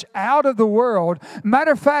church out of the world?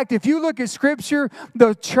 Matter of fact, if you look at Scripture,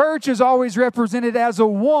 the church is always represented as a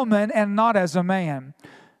woman and not as a man.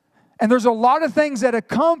 And there's a lot of things that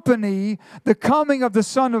accompany the coming of the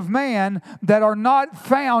Son of Man that are not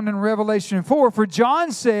found in Revelation 4. For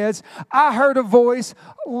John says, I heard a voice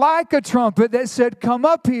like a trumpet that said, come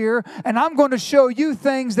up here, and I'm going to show you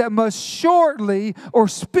things that must shortly or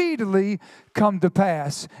speedily come to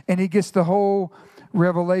pass. And he gets the whole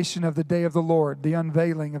revelation of the day of the Lord, the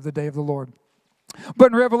unveiling of the day of the Lord.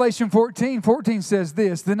 But in Revelation 14 says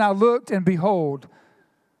this, Then I looked, and behold,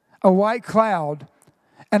 a white cloud,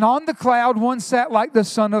 and on the cloud one sat like the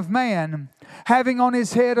Son of Man, having on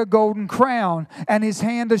his head a golden crown, and his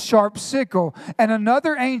hand a sharp sickle. And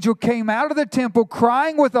another angel came out of the temple,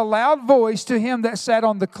 crying with a loud voice to him that sat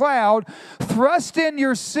on the cloud, Thrust in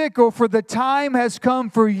your sickle, for the time has come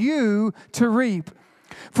for you to reap.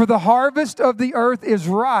 For the harvest of the earth is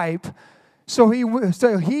ripe. So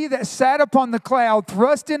he that sat upon the cloud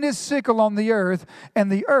thrust in his sickle on the earth, and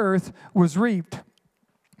the earth was reaped.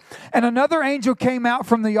 And another angel came out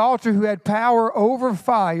from the altar who had power over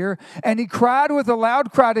fire, and he cried with a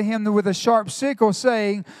loud cry to him with a sharp sickle,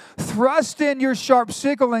 saying, Thrust in your sharp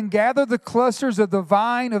sickle and gather the clusters of the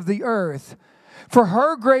vine of the earth, for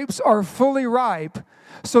her grapes are fully ripe.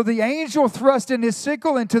 So the angel thrust in his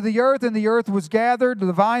sickle into the earth, and the earth was gathered,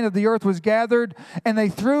 the vine of the earth was gathered, and they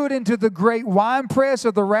threw it into the great winepress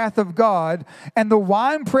of the wrath of God, and the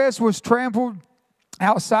winepress was trampled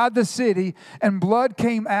outside the city, and blood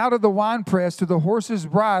came out of the winepress to the horse's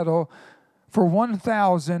bridle for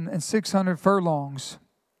 1,600 furlongs.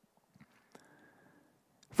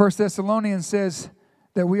 1 Thessalonians says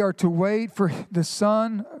that we are to wait for the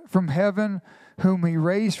Son from heaven, whom he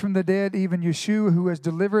raised from the dead, even Yeshua, who has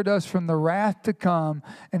delivered us from the wrath to come.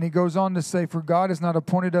 And he goes on to say, For God has not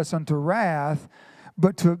appointed us unto wrath,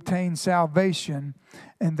 but to obtain salvation,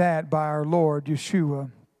 and that by our Lord Yeshua,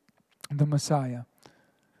 the Messiah.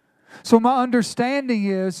 So my understanding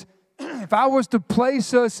is, if I was to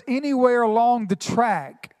place us anywhere along the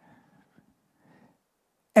track,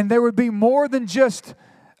 and there would be more than just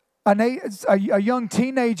a young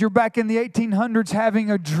teenager back in the 1800s having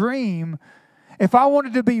a dream, if I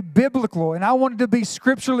wanted to be biblical and I wanted to be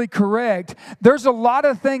scripturally correct, there's a lot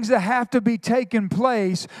of things that have to be taking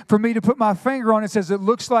place for me to put my finger on it. Says it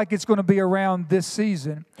looks like it's going to be around this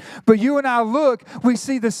season. But you and I look, we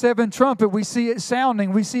see the seventh trumpet, we see it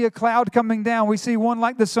sounding, we see a cloud coming down, we see one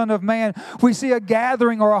like the Son of Man, we see a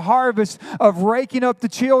gathering or a harvest of raking up the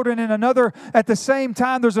children, and another, at the same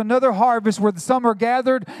time, there's another harvest where some are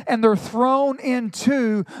gathered and they're thrown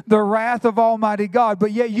into the wrath of Almighty God.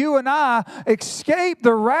 But yet you and I escape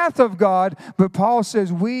the wrath of God, but Paul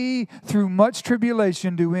says we through much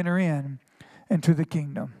tribulation do enter into the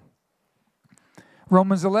kingdom.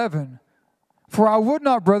 Romans 11, For I would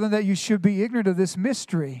not, brethren, that you should be ignorant of this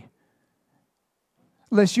mystery,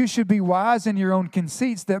 lest you should be wise in your own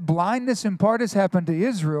conceits, that blindness in part has happened to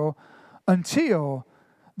Israel until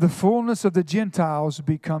the fullness of the Gentiles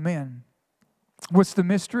be come in. What's the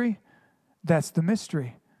mystery? That's the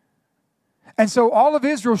mystery. And so all of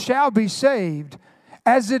Israel shall be saved,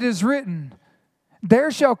 as it is written,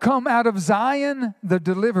 There shall come out of Zion the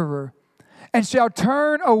deliverer, and shall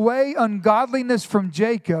turn away ungodliness from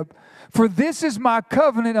Jacob. For this is my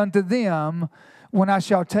covenant unto them, when I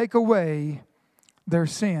shall take away their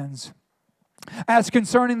sins. As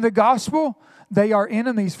concerning the gospel, they are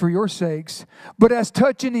enemies for your sakes. But as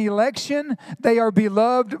touching election, they are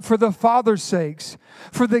beloved for the Father's sakes.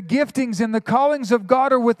 For the giftings and the callings of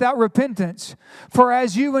God are without repentance. For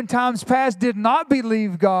as you in times past did not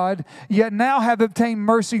believe God, yet now have obtained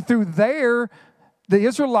mercy through the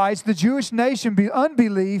Israelites, the Jewish nation, be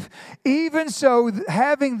unbelief, even so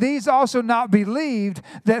having these also not believed,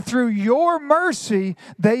 that through your mercy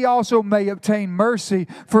they also may obtain mercy.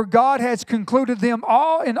 For God has concluded them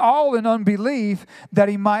all in unbelief, that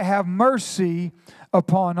he might have mercy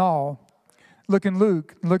upon all. Look in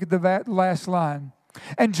Luke, look at the last line.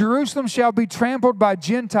 And Jerusalem shall be trampled by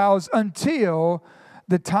Gentiles until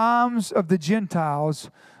the times of the Gentiles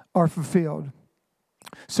are fulfilled.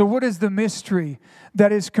 So what is the mystery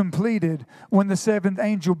that is completed when the seventh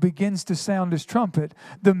angel begins to sound his trumpet?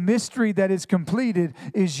 The mystery that is completed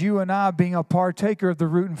is you and I being a partaker of the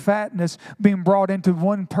root and fatness, being brought into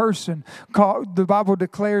one person. The Bible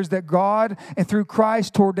declares that God, and through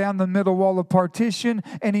Christ, tore down the middle wall of partition,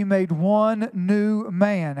 and He made one new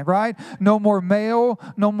man, right? No more male,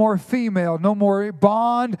 no more female, no more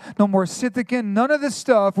bond, no more Scythian, none of this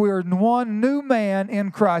stuff. We are one new man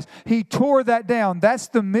in Christ. He tore that down. That's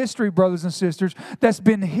the mystery, brothers and sisters, that's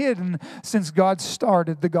been hidden since God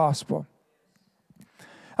started the gospel.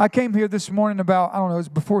 I came here this morning about, it was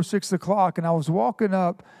before 6 o'clock, and I was walking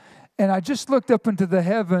up, and I just looked up into the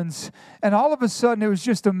heavens, and all of a sudden it was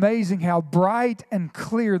just amazing how bright and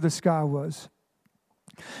clear the sky was.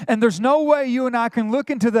 And there's no way you and I can look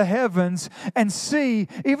into the heavens and see,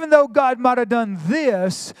 even though God might have done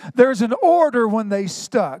this, there's an order when they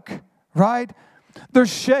stuck, right?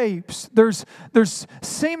 There's shapes. There's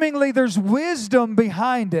wisdom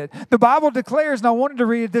behind it. The Bible declares, and I wanted to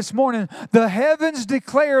read it this morning, the heavens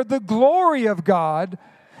declare the glory of God,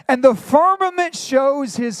 and the firmament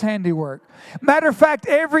shows His handiwork. Matter of fact,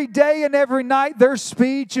 every day and every night their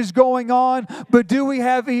speech is going on, but do we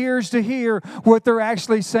have ears to hear what they're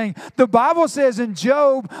actually saying? The Bible says in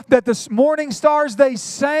Job that the morning stars, they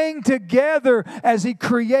sang together as He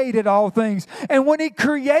created all things. And when He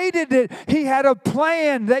created it, He had a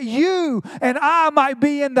plan that you and I might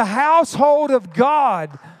be in the household of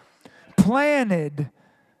God, planted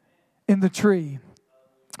in the tree.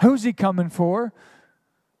 Who's He coming for?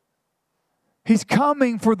 He's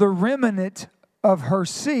coming for the remnant of her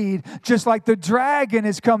seed, just like the dragon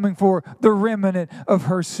is coming for the remnant of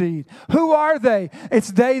her seed. Who are they?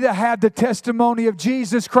 It's they that have the testimony of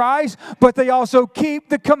Jesus Christ, but they also keep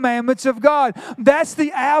the commandments of God. That's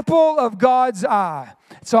the apple of God's eye.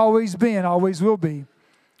 It's always been, always will be.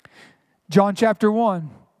 John chapter 1.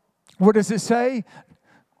 What does it say?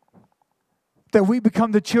 That we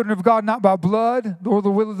become the children of God not by blood, nor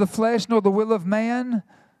the will of the flesh, nor the will of man,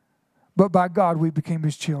 but by God we became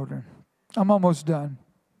His children. I'm almost done.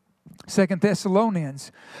 2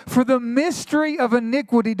 Thessalonians. For the mystery of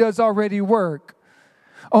iniquity does already work.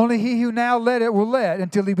 Only he who now let it will let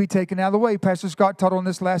until he be taken out of the way. Pastor Scott taught on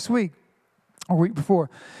this last week, or week before.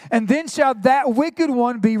 And then shall that wicked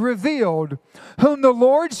one be revealed, whom the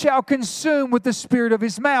Lord shall consume with the spirit of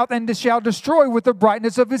His mouth, and shall destroy with the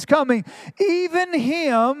brightness of His coming. Even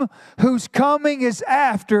him whose coming is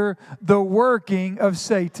after the working of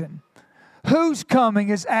Satan. Whose coming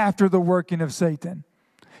is after the working of Satan?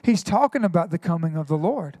 He's talking about the coming of the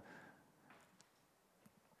Lord.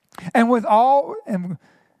 And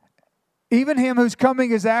even him whose coming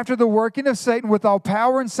is after the working of Satan, with all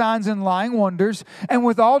power and signs and lying wonders, and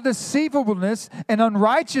with all deceivableness and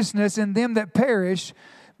unrighteousness in them that perish,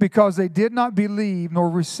 because they did not believe nor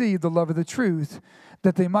receive the love of the truth,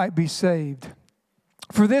 that they might be saved.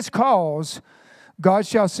 For this cause God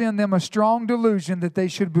shall send them a strong delusion that they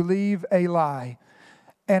should believe a lie.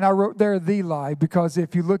 And I wrote there the lie, because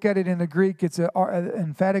if you look at it in the Greek, it's an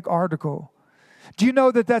emphatic article. Do you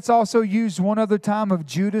know that that's also used one other time of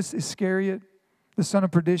Judas Iscariot, the son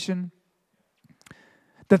of perdition?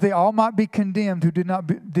 That they all might be condemned who did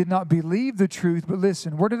not believe the truth. But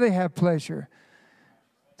listen, where do they have pleasure?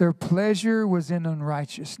 Their pleasure was in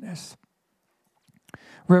unrighteousness.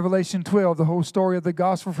 Revelation 12, the whole story of the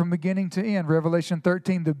gospel from beginning to end. Revelation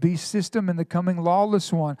 13, the beast system and the coming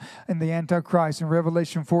lawless one and the Antichrist. And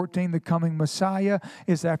Revelation 14, the coming Messiah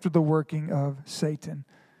is after the working of Satan.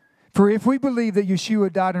 For if we believe that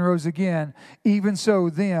Yeshua died and rose again, even so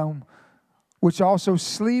them which also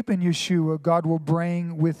sleep in Yeshua, God will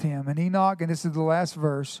bring with Him. And Enoch, and this is the last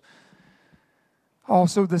verse,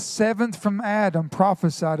 also the seventh from Adam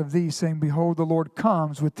prophesied of these, saying, Behold, the Lord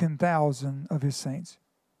comes with 10,000 of His saints.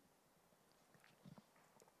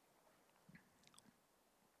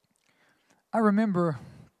 I remember,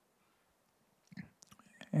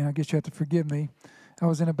 and I guess you have to forgive me, I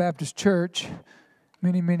was in a Baptist church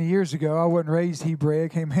many, many years ago. I wasn't raised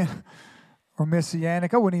Hebraic, amen, or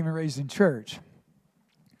Messianic. I wasn't even raised in church.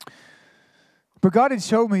 But God had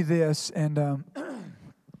showed me this, and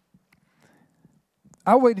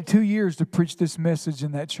I waited 2 years to preach this message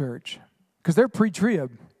in that church, because they're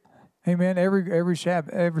pre-trib. Amen. Every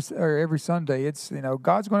Sunday, it's,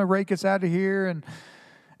 God's going to rake us out of here, and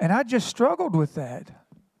I just struggled with that.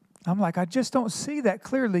 I'm like, I just don't see that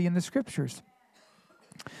clearly in the Scriptures.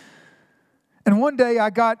 And one day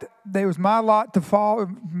there was my lot to fall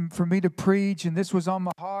for me to preach, and this was on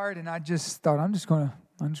my heart, and I just thought, I'm just going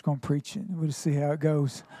to preach it. We'll just see how it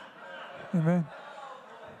goes. Amen.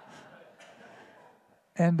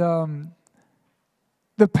 And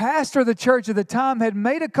the pastor of the church at the time had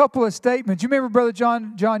made a couple of statements. You remember Brother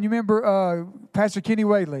John? John, you remember Pastor Kenny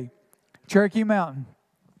Whaley, Cherokee Mountain?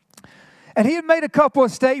 And he had made a couple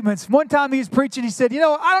of statements. One time he was preaching, he said, I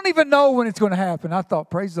don't even know when it's going to happen. I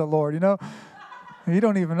thought, praise the Lord, you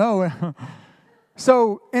don't even know.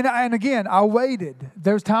 So, and again, I waited.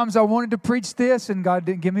 There's times I wanted to preach this and God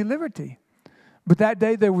didn't give me liberty. But that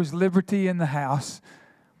day there was liberty in the house.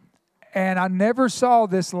 And I never saw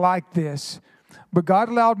this like this. But God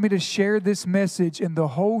allowed me to share this message, and the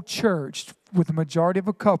whole church, with the majority of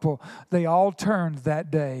a couple, they all turned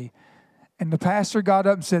that day. And the pastor got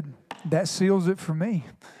up and said, that seals it for me.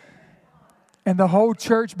 And the whole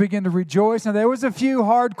church began to rejoice. Now, there was a few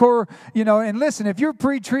hardcore, and listen, if you're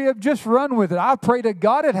pre-trib, just run with it. I pray to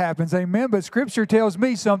God it happens, amen. But Scripture tells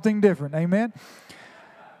me something different, amen.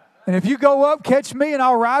 And if you go up, catch me and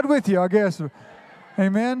I'll ride with you, I guess.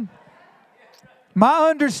 Amen. My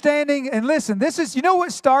understanding, and listen, this is,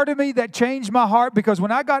 what started me that changed my heart? Because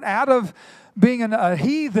when I got out of being a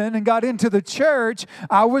heathen and got into the church,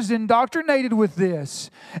 I was indoctrinated with this.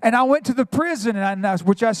 And I went to the prison,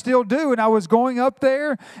 which I still do, and I was going up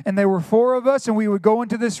there, and there were 4 of us, and we would go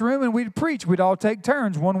into this room and we'd preach. We'd all take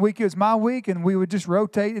turns. One week it was my week, and we would just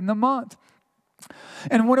rotate in the month.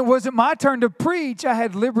 And when it wasn't my turn to preach, I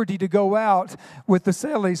had liberty to go out with the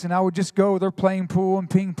cellies, and I would just go. They're playing pool and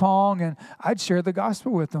ping pong, and I'd share the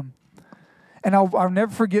gospel with them. And I'll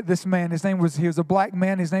never forget this man. He was a black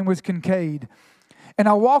man. His name was Kincaid. And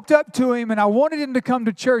I walked up to him, and I wanted him to come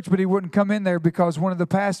to church, but he wouldn't come in there because one of the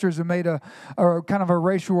pastors had made a kind of a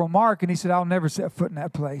racial remark, and he said, I'll never set foot in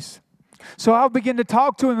that place. So I'll begin to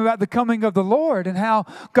talk to him about the coming of the Lord and how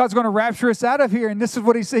God's going to rapture us out of here. And this is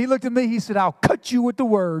what he said. He looked at me. He said, I'll cut you with the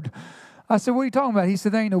word. I said, what are you talking about? He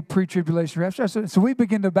said, there ain't no pre-tribulation rapture. I said, so we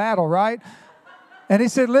begin to battle, right? And he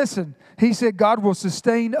said, listen, he said, God will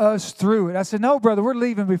sustain us through it. I said, no, brother, we're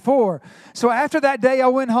leaving before. So after that day, I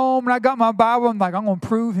went home and I got my Bible. I'm like, I'm going to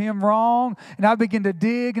prove him wrong. And I began to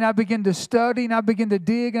dig and I began to study and I began to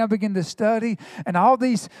dig and I began to study. And all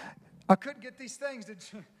these, I couldn't get these things to...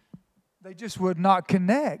 They just would not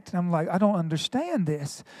connect. And I'm like, I don't understand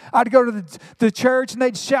this. I'd go to the church and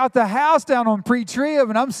they'd shout the house down on pre-trib,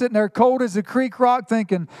 and I'm sitting there cold as a creek rock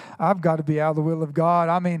thinking, I've got to be out of the will of God.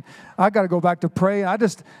 I mean, I got to go back to pray. I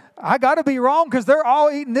got to be wrong because they're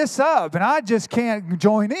all eating this up, and I just can't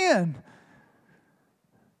join in.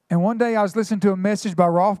 And one day I was listening to a message by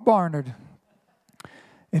Rolf Barnard.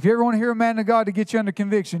 If you ever want to hear a man of God to get you under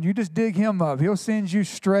conviction, you just dig him up. He'll send you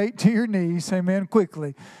straight to your knees, amen,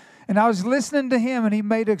 quickly. And I was listening to him, and he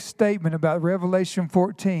made a statement about Revelation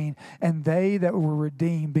 14, and they that were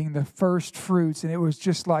redeemed being the first fruits. And it was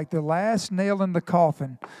just like the last nail in the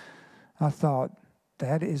coffin. I thought,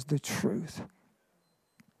 that is the truth.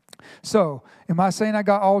 So, am I saying I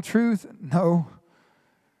got all truth? No.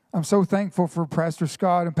 I'm so thankful for Pastor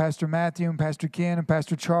Scott and Pastor Matthew and Pastor Ken and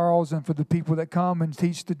Pastor Charles, and for the people that come and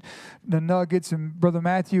teach the nuggets, and Brother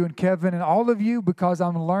Matthew and Kevin and all of you, because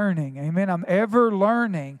I'm learning. Amen. I'm ever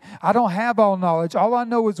learning. I don't have all knowledge. All I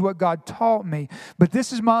know is what God taught me. But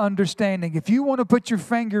this is my understanding. If you want to put your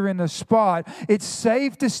finger in a spot, it's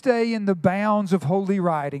safe to stay in the bounds of holy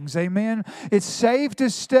writings. Amen. It's safe to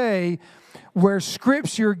stay where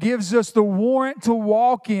Scripture gives us the warrant to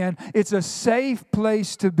walk in. It's a safe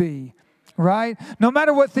place to be, right? No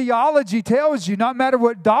matter what theology tells you, no matter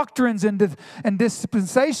what doctrines and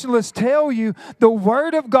dispensationalists tell you, the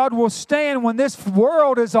Word of God will stand. When this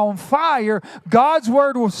world is on fire, God's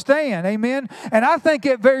Word will stand, amen? And I think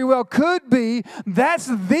it very well could be that's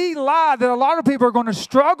the lie that a lot of people are going to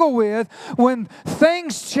struggle with when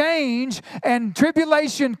things change and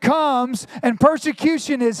tribulation comes and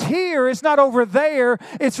persecution is here. It's not over there.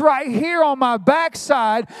 It's right here on my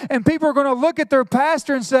backside, and people are going to look at their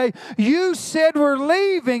pastor and say, you said we're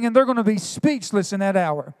leaving, and they're going to be speechless in that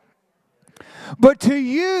hour. But to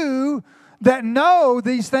you that know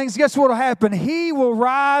these things, guess what will happen? He will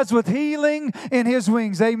rise with healing in His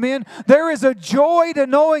wings. Amen. There is a joy to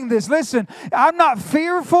knowing this. Listen, I'm not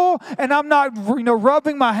fearful, and I'm not,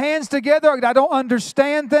 rubbing my hands together. I don't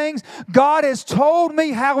understand things. God has told me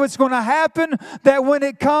how it's going to happen, that when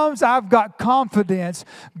it comes, I've got confidence.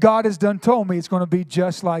 God has told me it's going to be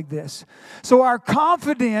just like this. So our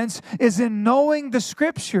confidence is in knowing the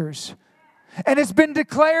Scriptures. And it's been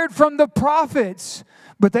declared from the prophets.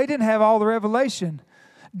 But they didn't have all the revelation.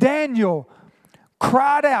 Daniel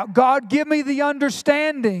cried out, God, give me the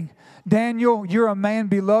understanding. Daniel, you're a man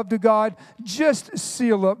beloved of God. Just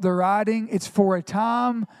seal up the writing. It's for a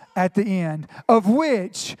time at the end, of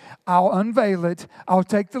which I'll unveil it, I'll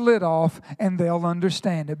take the lid off, and they'll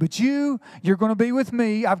understand it. But you're going to be with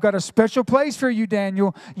me. I've got a special place for you,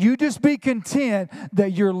 Daniel. You just be content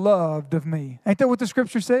that you're loved of me. Ain't that what the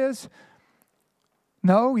Scripture says?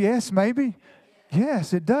 No? Yes? Maybe?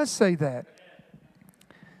 Yes, it does say that.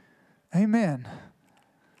 Amen.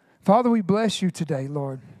 Father, we bless you today,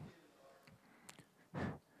 Lord.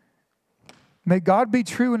 May God be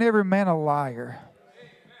true and every man a liar.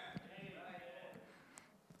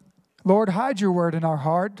 Lord, hide your word in our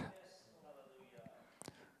heart.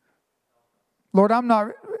 Lord, I'm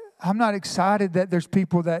not excited that there's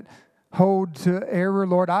people that hold to error.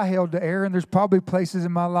 Lord, I held to error, and there's probably places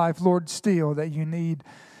in my life, Lord, still that you need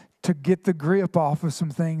to get the grip off of some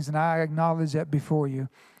things, and I acknowledge that before you.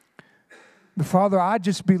 But Father, I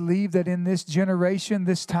just believe that in this generation,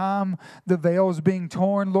 this time, the veil is being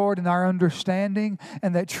torn, Lord, in our understanding,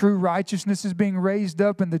 and that true righteousness is being raised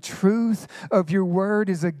up, and the truth of your word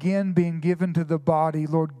is again being given to the body.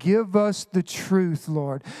 Lord, give us the truth,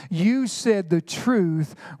 Lord. You said the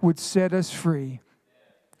truth would set us free.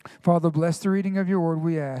 Father, bless the reading of your word,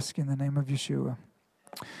 we ask, in the name of Yeshua.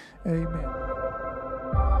 Amen.